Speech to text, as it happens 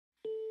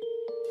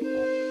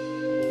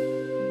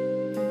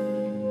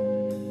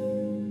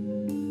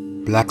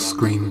Black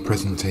Screen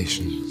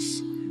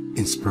Presentations,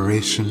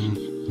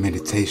 Inspiration,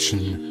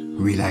 Meditation,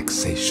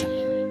 Relaxation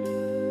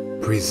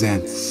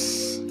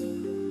presents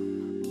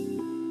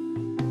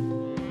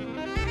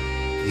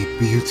a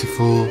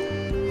beautiful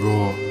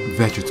raw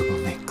vegetable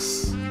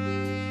mix.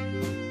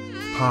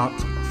 Part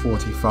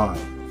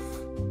 45.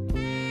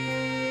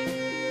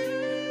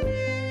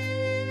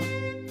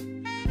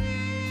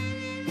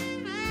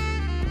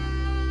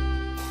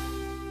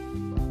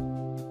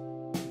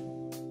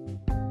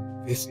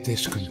 This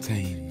dish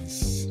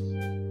contains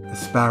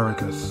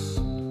asparagus,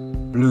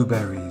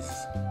 blueberries,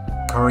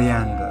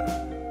 coriander,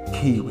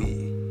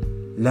 kiwi,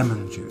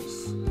 lemon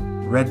juice,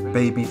 red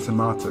baby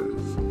tomatoes,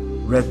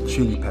 red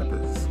chili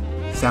peppers,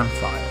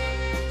 samphire,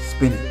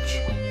 spinach,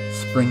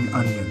 spring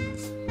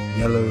onions,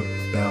 yellow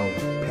bell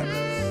peppers.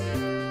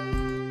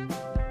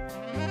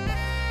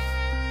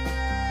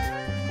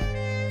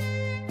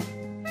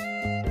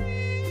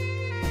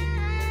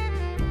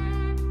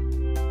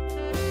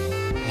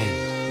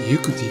 And you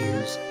could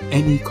use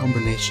any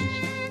combination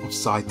of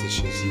side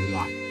dishes you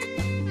like,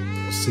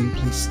 or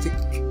simply stick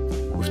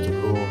with the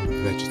raw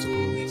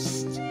vegetable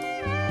list.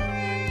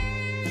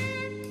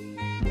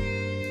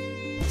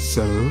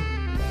 So,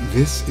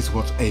 this is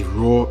what a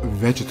raw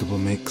vegetable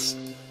mix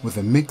with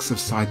a mix of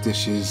side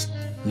dishes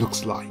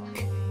looks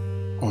like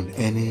on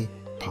any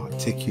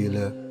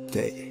particular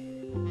day.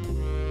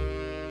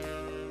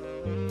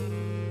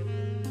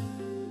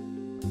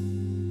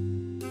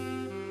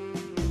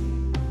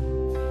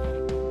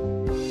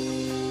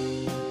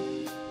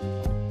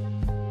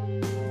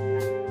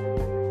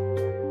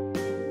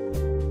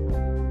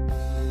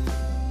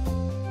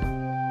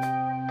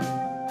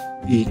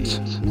 Eat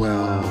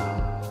well,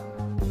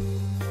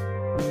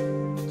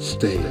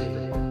 stay